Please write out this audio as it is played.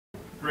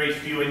grace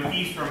to you and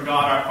peace from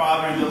God our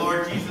Father and the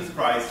Lord Jesus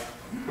Christ.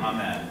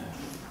 Amen.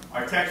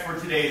 Our text for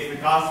today is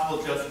the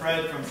Gospel just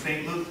read from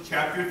St. Luke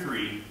chapter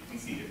 3. Be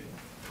seated.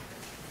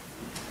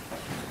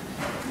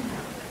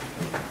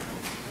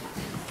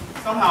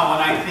 Somehow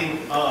when I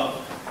think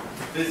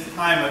of this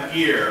time of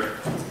year,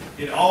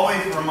 it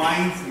always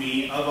reminds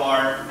me of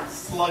our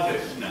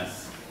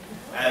sluggishness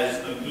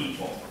as a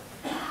people.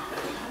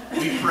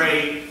 We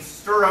pray,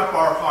 stir up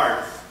our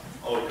hearts,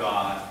 O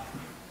God,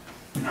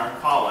 in our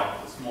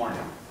collect this morning.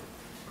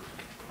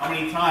 How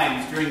many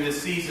times during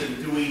this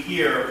season do we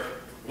hear,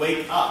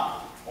 wake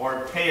up,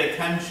 or pay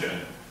attention,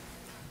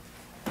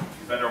 you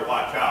better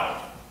watch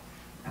out,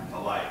 and the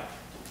like?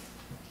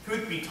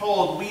 Truth be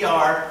told, we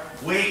are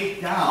weighed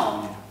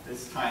down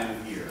this time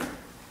of year.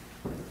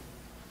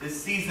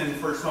 This season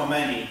for so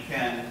many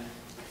can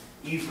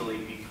easily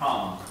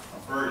become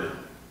a burden.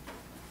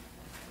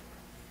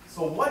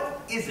 So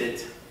what is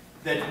it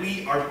that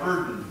we are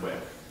burdened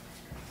with,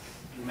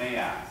 you may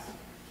ask?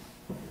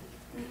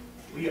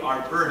 We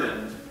are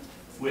burdened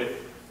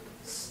with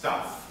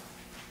stuff.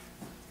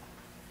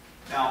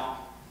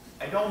 Now,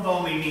 I don't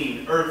only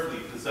mean earthly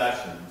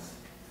possessions,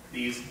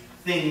 these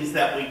things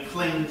that we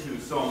cling to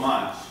so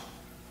much.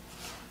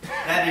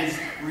 That is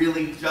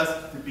really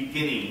just the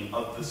beginning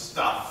of the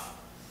stuff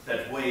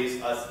that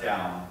weighs us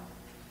down.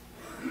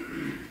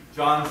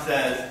 John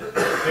says,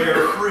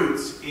 bear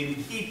fruits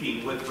in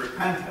keeping with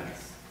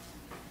repentance.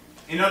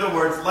 In other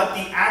words, let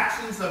the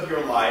actions of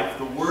your life,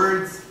 the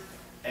words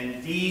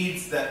and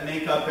deeds that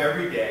make up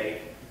every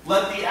day,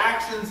 let the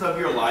actions of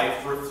your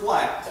life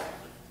reflect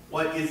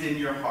what is in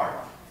your heart.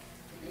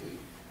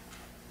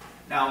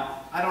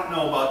 Now, I don't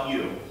know about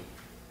you,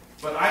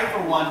 but I,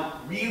 for one,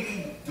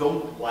 really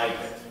don't like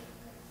it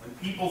when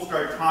people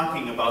start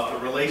talking about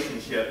the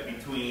relationship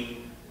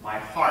between my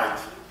heart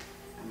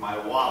and my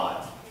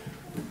wallet,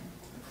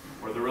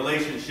 or the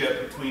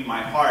relationship between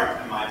my heart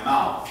and my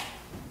mouth.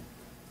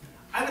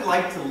 I would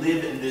like to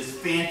live in this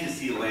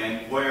fantasy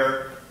land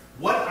where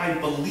what I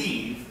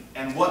believe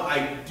and what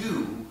I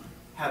do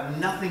have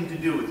nothing to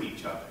do with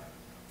each other.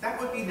 That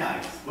would be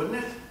nice,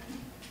 wouldn't it?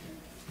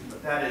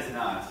 But that is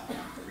not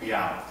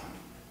reality,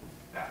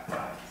 that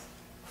prize.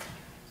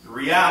 The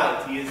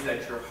reality is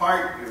that your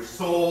heart, your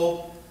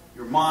soul,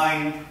 your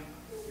mind,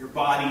 your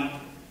body,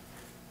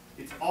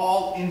 it's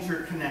all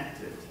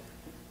interconnected.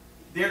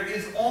 There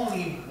is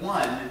only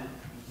one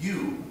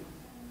you.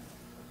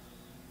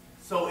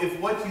 So if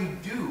what you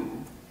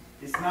do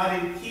is not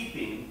in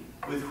keeping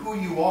with who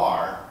you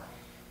are,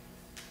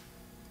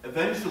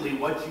 eventually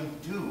what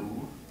you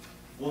do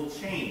will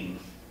change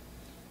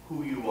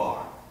who you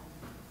are.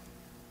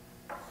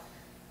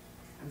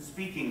 I'm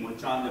speaking with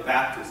John the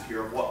Baptist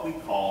here of what we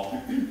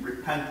call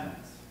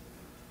repentance.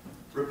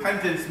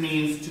 Repentance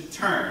means to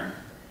turn,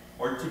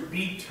 or to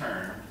be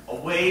turned,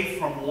 away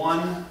from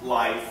one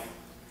life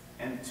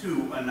and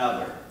to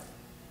another.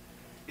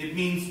 It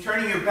means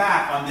turning your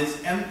back on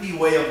this empty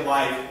way of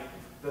life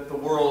that the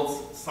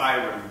world's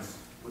sirens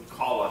would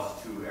call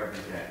us to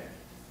every day.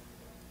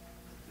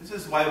 This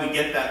is why we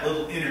get that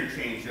little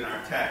interchange in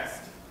our text.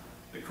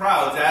 The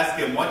crowds ask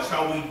him, what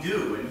shall we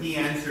do? And he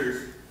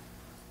answers,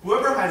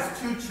 whoever has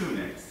 2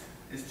 tunics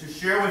is to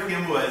share with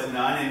him who has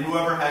none, and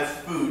whoever has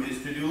food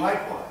is to do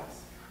likewise.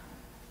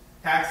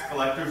 Tax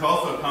collectors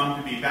also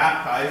come to be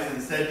baptized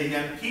and said to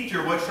him,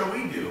 Teacher, what shall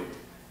we do?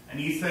 And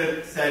he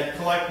said,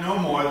 collect no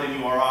more than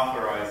you are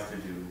authorized to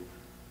do.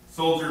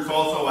 Soldiers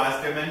also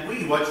asked him, and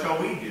we, what shall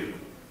we do?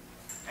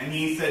 And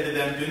he said to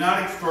them, do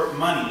not extort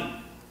money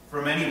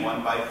from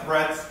anyone by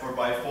threats or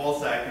by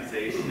false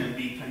accusation, and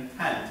be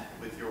content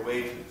with your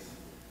wages.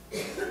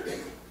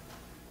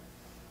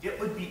 It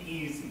would be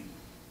easy,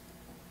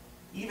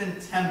 even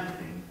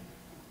tempting,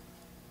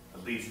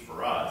 at least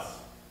for us,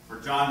 for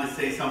John to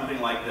say something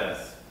like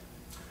this.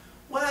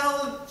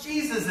 Well,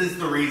 Jesus is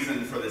the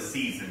reason for the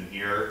season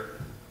here.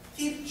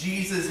 Keep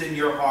Jesus in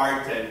your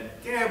heart and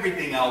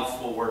everything else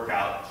will work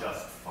out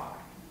just fine.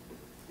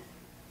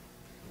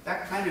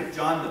 That kind of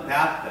John the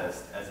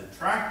Baptist, as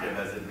attractive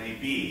as it may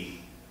be,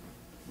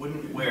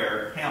 wouldn't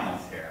wear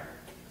camel's hair.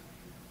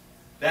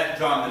 That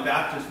John the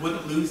Baptist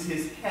wouldn't lose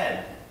his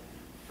head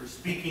for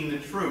speaking the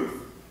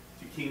truth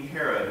to King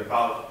Herod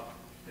about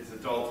his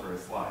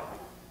adulterous life.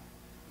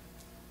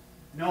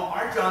 No,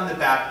 our John the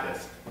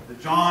Baptist, the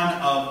John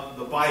of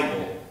the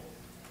Bible,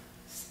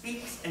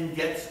 speaks and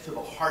gets to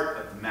the heart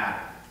of the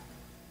matter.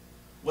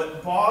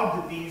 What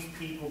bogged these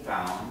people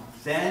down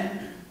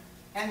then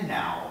and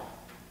now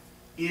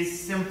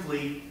is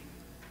simply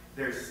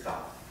their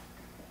stuff.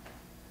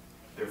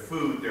 Their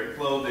food, their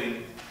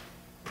clothing,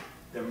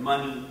 their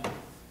money,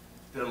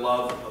 their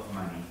love of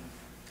money.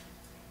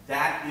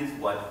 That is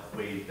what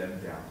weighed them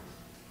down.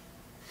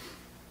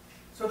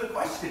 So the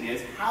question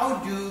is, how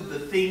do the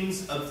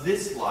things of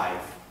this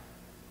life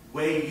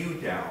weigh you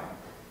down?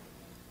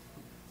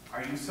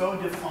 Are you so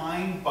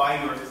defined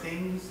by your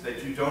things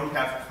that you don't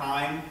have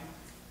time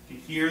to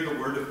hear the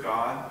Word of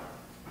God?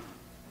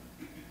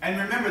 And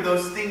remember,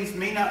 those things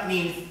may not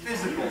mean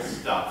physical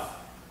stuff.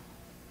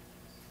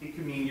 It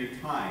can mean your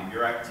time,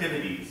 your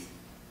activities,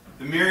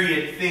 the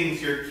myriad things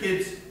your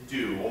kids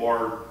do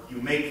or you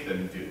make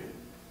them do.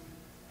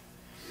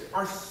 There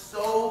are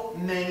so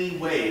many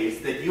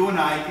ways that you and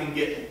I can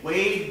get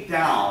weighed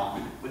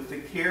down with the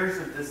cares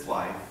of this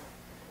life,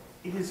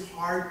 it is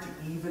hard to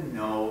even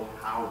know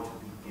how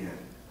to begin.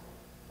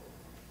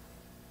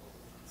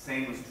 The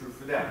same is true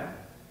for them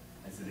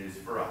as it is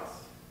for us.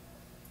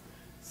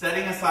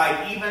 Setting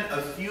aside even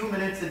a few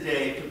minutes a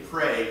day to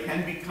pray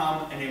can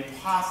become an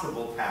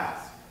impossible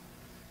task,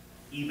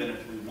 even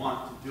if we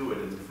want to do it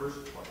in the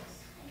first place.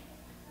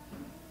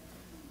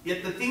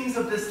 Yet the things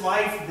of this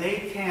life,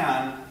 they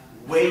can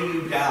weigh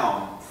you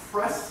down,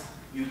 press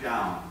you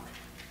down.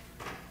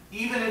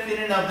 Even if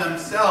in and of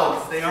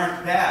themselves they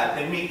aren't bad,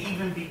 they may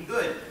even be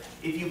good.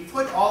 If you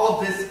put all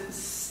of this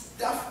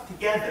stuff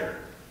together,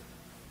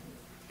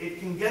 it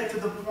can get to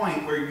the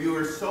point where you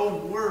are so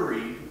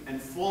worried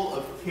and full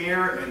of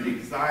care and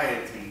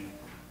anxiety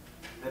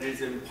that it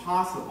is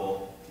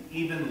impossible to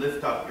even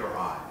lift up your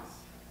eyes.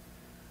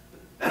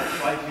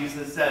 That's why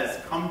Jesus says,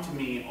 "Come to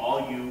me,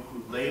 all you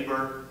who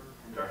labor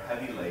and are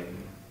heavy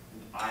laden,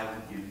 and I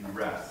will give you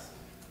rest."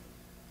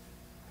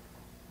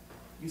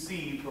 You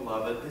see,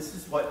 beloved, this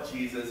is what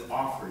Jesus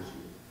offers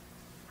you,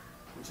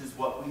 which is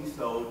what we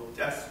so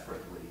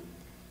desperately,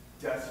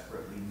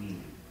 desperately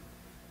need.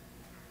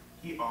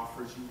 He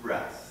offers you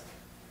rest.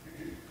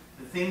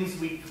 The things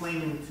we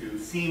cling to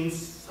seem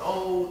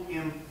so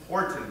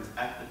important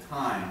at the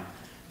time.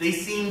 They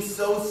seem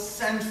so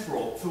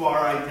central to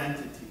our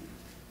identity.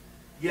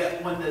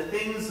 Yet when the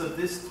things of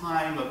this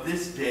time, of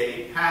this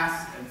day,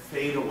 pass and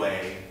fade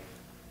away,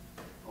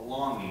 the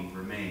longing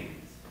remains.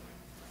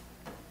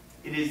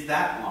 It is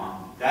that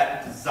longing,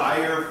 that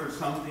desire for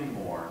something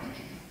more,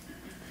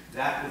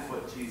 that is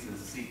what Jesus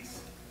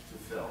seeks to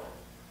fill.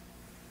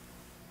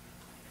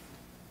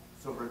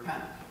 So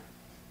repent.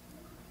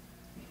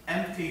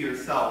 Empty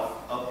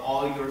yourself of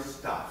all your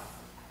stuff.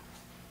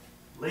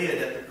 Lay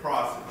it at the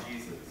cross of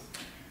Jesus.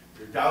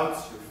 Your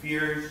doubts, your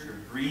fears, your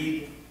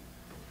greed,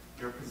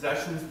 your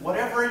possessions,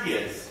 whatever it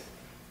is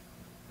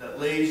that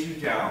lays you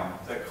down,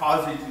 that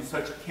causes you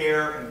such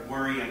care and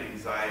worry and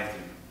anxiety.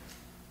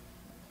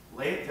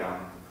 Lay it down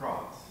at the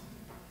cross,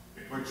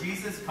 where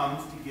Jesus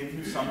comes to give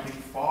you something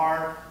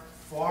far,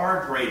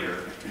 far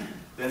greater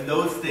than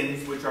those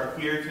things which are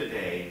here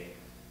today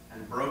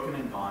and broken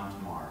and gone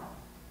tomorrow.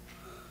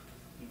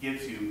 He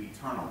gives you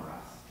eternal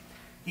rest.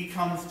 He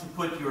comes to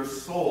put your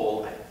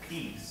soul at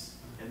peace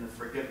in the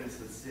forgiveness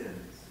of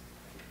sins.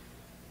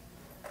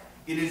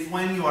 It is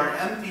when you are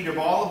emptied of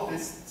all of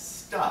this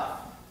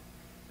stuff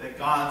that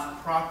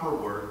God's proper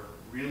work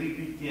really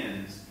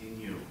begins in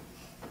you.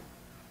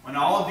 When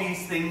all of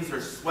these things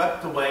are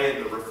swept away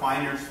in the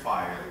refiner's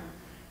fire,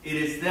 it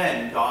is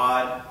then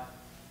God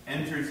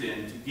enters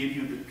in to give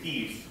you the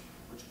peace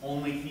which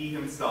only He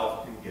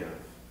Himself can give.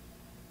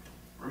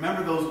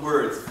 Remember those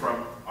words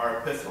from our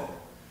epistle.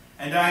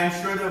 "And I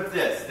am sure of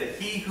this,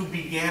 that He who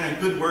began a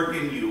good work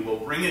in you will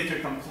bring it to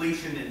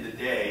completion in the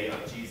day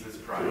of Jesus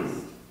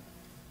Christ."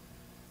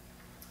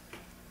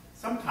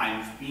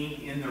 Sometimes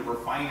being in the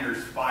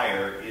refiner's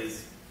fire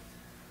is,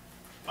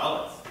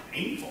 well, it's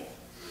painful.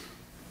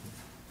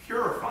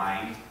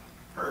 Purifying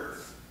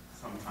hurts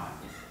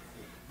sometimes.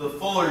 The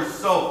fuller's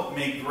soap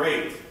may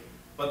grate,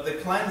 but the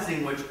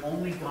cleansing which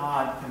only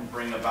God can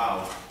bring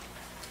about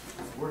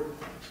is worth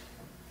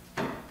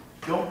it.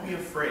 Don't be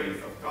afraid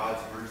of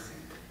God's mercy.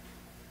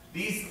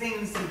 These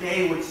things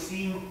today which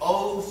seem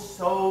oh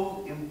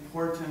so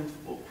important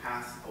will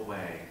pass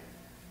away.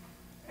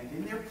 And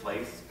in their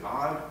place,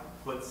 God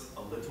puts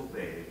a little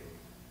babe,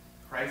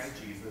 Christ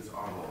Jesus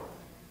our Lord.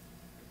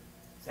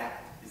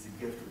 That is a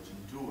gift which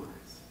endures.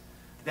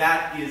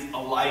 That is a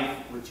life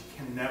which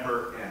can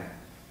never end.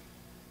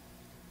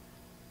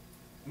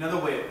 Another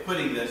way of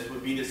putting this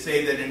would be to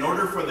say that in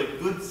order for the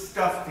good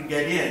stuff to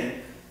get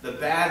in, the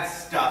bad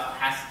stuff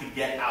has to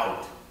get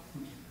out.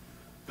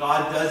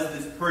 God does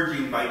this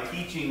purging by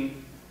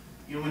teaching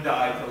you and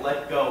I to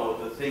let go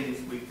of the things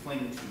we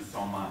cling to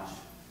so much.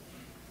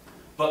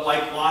 But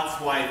like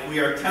Lot's wife, we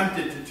are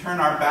tempted to turn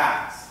our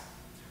backs.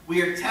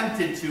 We are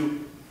tempted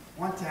to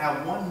want to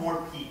have one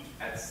more peek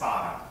at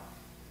Sodom.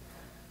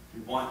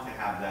 We want to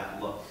have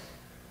that look.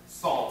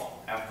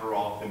 Salt, after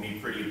all, can be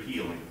pretty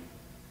appealing.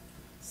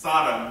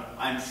 Sodom,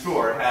 I'm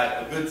sure,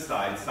 had a good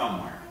side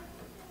somewhere.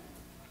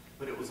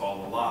 But it was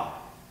all a lie.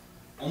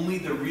 Only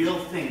the real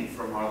thing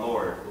from our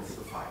Lord will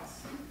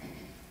suffice.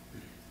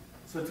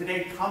 So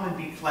today, come and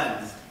be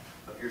cleansed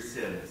of your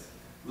sins.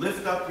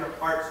 Lift up your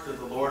hearts to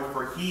the Lord,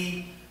 for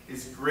He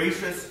is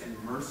gracious and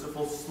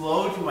merciful,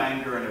 slow to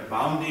anger and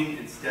abounding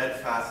in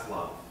steadfast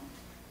love.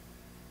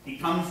 He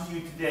comes to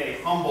you today,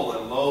 humble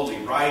and lowly,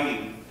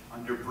 riding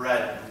under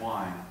bread and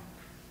wine.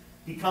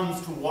 He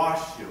comes to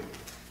wash you,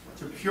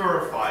 to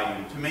purify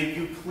you, to make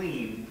you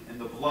clean in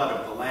the blood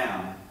of the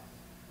Lamb.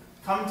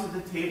 Come to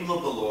the table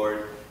of the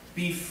Lord.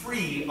 Be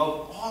free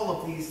of all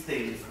of these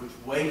things which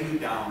weigh you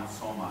down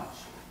so much.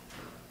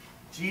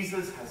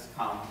 Jesus has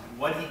come, and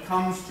what He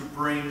comes to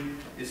bring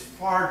is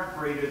far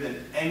greater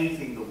than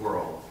anything the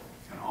world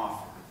can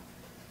offer.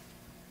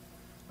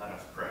 Let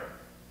us pray.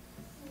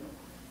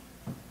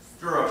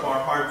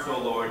 hearts,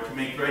 O Lord, to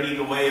make ready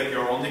the way of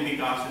your only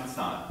begotten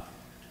Son,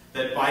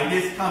 that by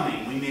his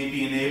coming we may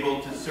be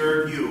enabled to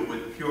serve you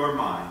with pure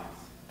minds.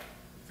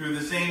 Through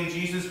the same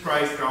Jesus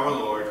Christ our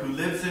Lord, who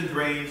lives and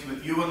reigns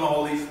with you in the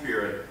Holy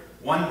Spirit,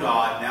 one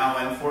God, now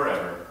and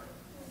forever.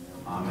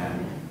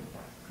 Amen.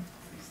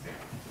 Please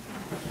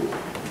stand.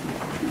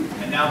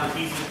 And now the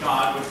peace of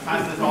God, which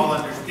passes all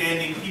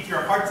understanding, keep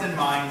your hearts and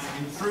minds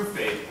in true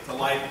faith to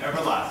life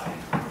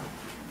everlasting.